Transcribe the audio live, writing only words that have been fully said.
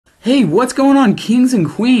Hey, what's going on, kings and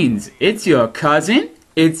queens? It's your cousin,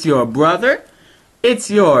 it's your brother,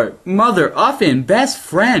 it's your mother effing best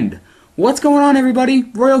friend. What's going on, everybody?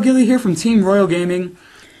 Royal Ghillie here from Team Royal Gaming.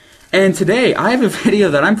 And today, I have a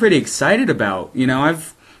video that I'm pretty excited about. You know,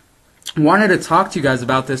 I've wanted to talk to you guys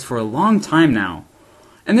about this for a long time now.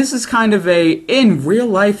 And this is kind of a in real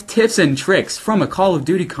life tips and tricks from a Call of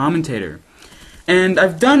Duty commentator. And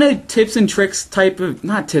I've done a tips and tricks type of,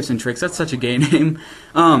 not tips and tricks, that's such a gay name.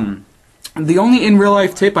 The only in real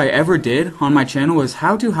life tip I ever did on my channel was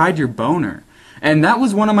how to hide your boner. And that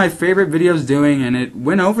was one of my favorite videos doing, and it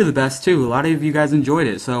went over the best too. A lot of you guys enjoyed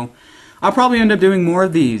it, so I'll probably end up doing more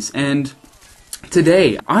of these. And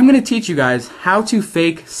today, I'm going to teach you guys how to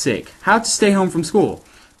fake sick, how to stay home from school.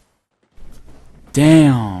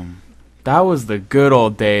 Damn, that was the good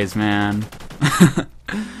old days, man.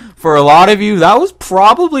 For a lot of you, that was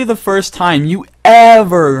probably the first time you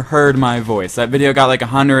ever heard my voice. That video got like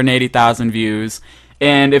 180,000 views.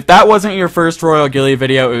 And if that wasn't your first Royal Ghillie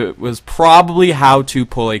video, it was probably how to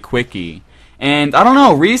pull a quickie. And I don't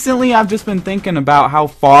know, recently I've just been thinking about how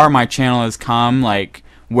far my channel has come, like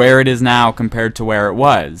where it is now compared to where it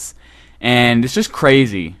was. And it's just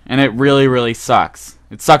crazy. And it really, really sucks.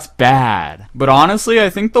 It sucks bad. But honestly, I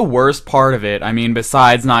think the worst part of it, I mean,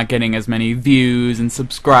 besides not getting as many views and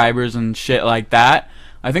subscribers and shit like that,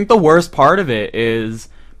 I think the worst part of it is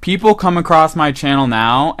people come across my channel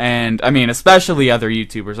now, and I mean, especially other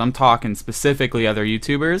YouTubers, I'm talking specifically other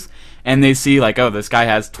YouTubers, and they see like, oh, this guy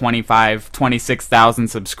has 26,000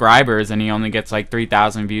 subscribers and he only gets like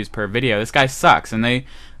 3,000 views per video. This guy sucks. And they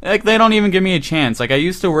don't even give me a chance. Like, I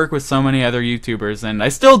used to work with so many other YouTubers, and I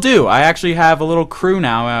still do. I actually have a little crew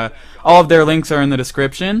now. All of their links are in the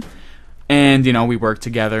description. And, you know, we work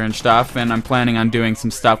together and stuff, and I'm planning on doing some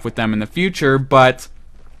stuff with them in the future, but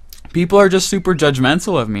people are just super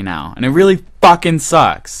judgmental of me now, and it really fucking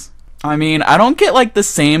sucks. I mean, I don't get, like, the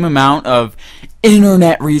same amount of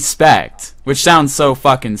internet respect, which sounds so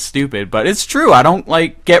fucking stupid, but it's true. I don't,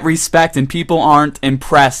 like, get respect, and people aren't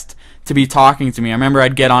impressed to be talking to me. I remember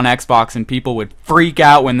I'd get on Xbox and people would freak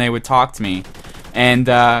out when they would talk to me. And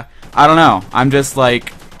I don't know, I'm just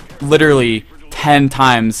like literally 10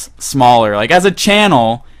 times smaller. Like, as a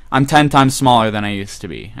channel, I'm 10 times smaller than I used to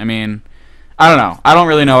be. I mean, I don't know. I don't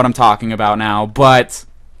really know what I'm talking about now, but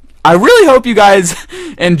I really hope you guys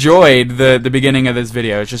enjoyed the beginning of this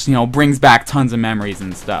video. It just, you know, brings back tons of memories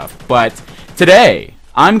and stuff. But today,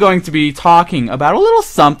 I'm going to be talking about a little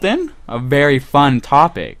something, a very fun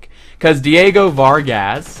topic. Because Diego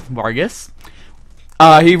Vargas,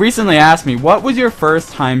 he recently asked me, what was your first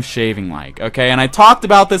time shaving like? Okay, and I talked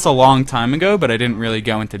about this a long time ago, but I didn't really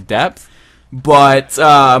go into depth. But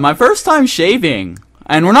my first time shaving,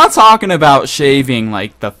 and we're not talking about shaving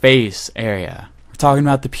like the face area. We're talking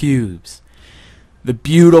about the pubes. The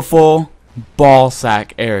beautiful ball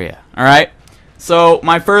sack area, alright? So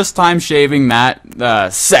my first time shaving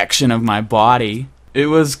that section of my body, it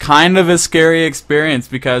was kind of a scary experience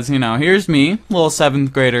because, you know, here's me, little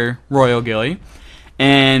 7th grader Royal Ghillie,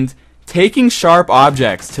 and taking sharp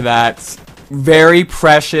objects to that very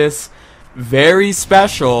precious, very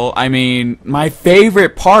special, I mean, my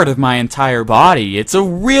favorite part of my entire body. It's a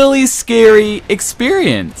really scary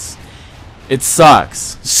experience. It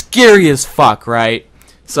sucks. Scary as fuck, right?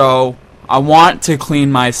 So, I want to clean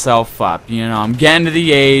myself up. You know, I'm getting to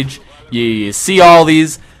the age, you see all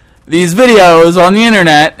these videos on the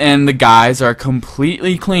internet, and the guys are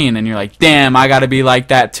completely clean, and you're like, damn, I gotta be like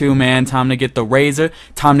that too, man. Time to get the razor,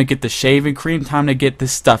 time to get the shaving cream, time to get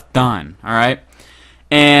this stuff done, alright?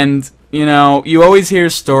 And, you know, you always hear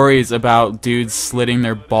stories about dudes slitting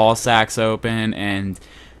their ball sacks open, and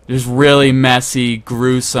just really messy,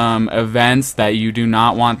 gruesome events that you do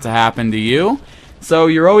not want to happen to you. So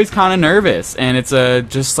you're always kind of nervous, and it's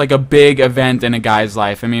just like a big event in a guy's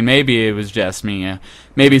life. I mean, maybe it was just me.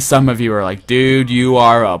 Maybe some of you are like, dude, you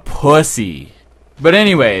are a pussy. But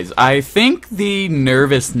anyways, I think the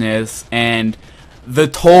nervousness and the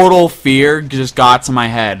total fear just got to my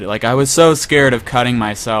head. Like, I was so scared of cutting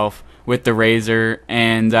myself with the razor,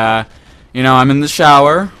 and, you know, I'm in the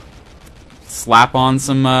shower, slap on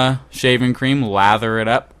some shaving cream, lather it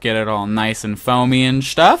up, get it all nice and foamy and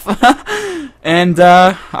stuff. And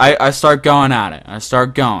I start going at it. I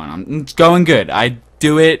start going. It's going good. I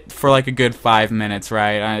do it for like a good 5 minutes,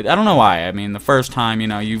 right? I don't know why. I mean, the first time, you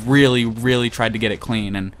know, you really, really tried to get it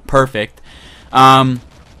clean and perfect.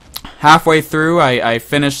 Halfway through, I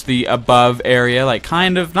finished the above area, like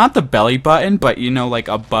kind of, not the belly button, but, you know, like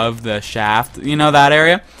above the shaft, you know, that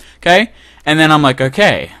area, okay? And then I'm like,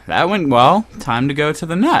 okay, that went well, time to go to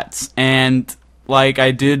the nuts. And like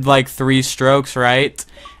I did like 3 strokes, right?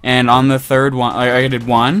 And on the third one, I did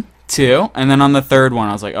 1, 2, and then on the third one,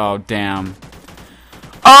 I was like, oh damn.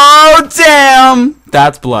 Oh damn!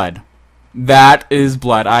 That's blood. That is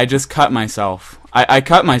blood. I just cut myself. I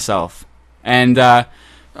cut myself. And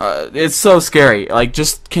it's so scary. Like,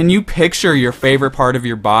 just, can you picture your favorite part of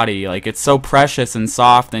your body? Like, it's so precious and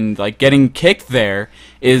soft, and like getting kicked there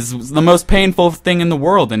is the most painful thing in the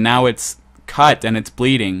world, and now it's cut and it's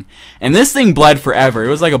bleeding. And this thing bled forever. It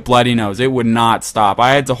was like a bloody nose. It would not stop.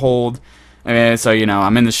 I had to hold, so you know,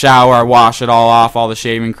 I'm in the shower, I wash it all off, all the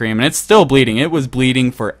shaving cream, and it's still bleeding. It was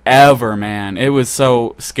bleeding forever, man. It was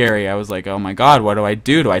so scary. I was like, oh my god, what do I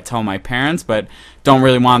do? Do I tell my parents? But don't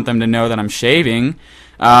really want them to know that I'm shaving.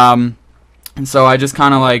 And so I just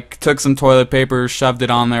kind of like took some toilet paper, shoved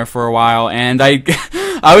it on there for a while, and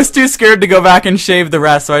I was too scared to go back and shave the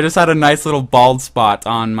rest, so I just had a nice little bald spot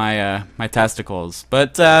on my my testicles.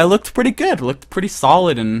 But it looked pretty good, it looked pretty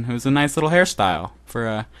solid, and it was a nice little hairstyle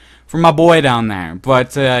for my boy down there.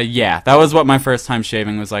 But yeah, that was what my first time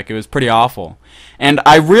shaving was like. It was pretty awful. And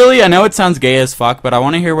I know it sounds gay as fuck, but I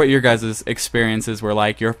want to hear what your guys' experiences were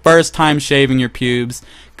like. Your first time shaving your pubes.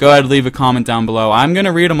 Go ahead and leave a comment down below. I'm going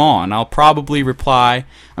to read them all, and I'll probably reply.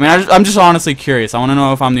 I mean, I'm just honestly curious. I want to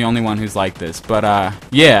know if I'm the only one who's like this. But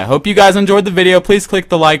yeah, hope you guys enjoyed the video. Please click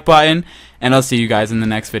the like button, and I'll see you guys in the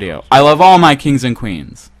next video. I love all my kings and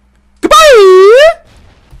queens. Goodbye!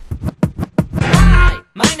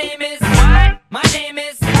 My name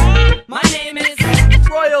is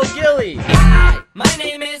Royal Ghillie.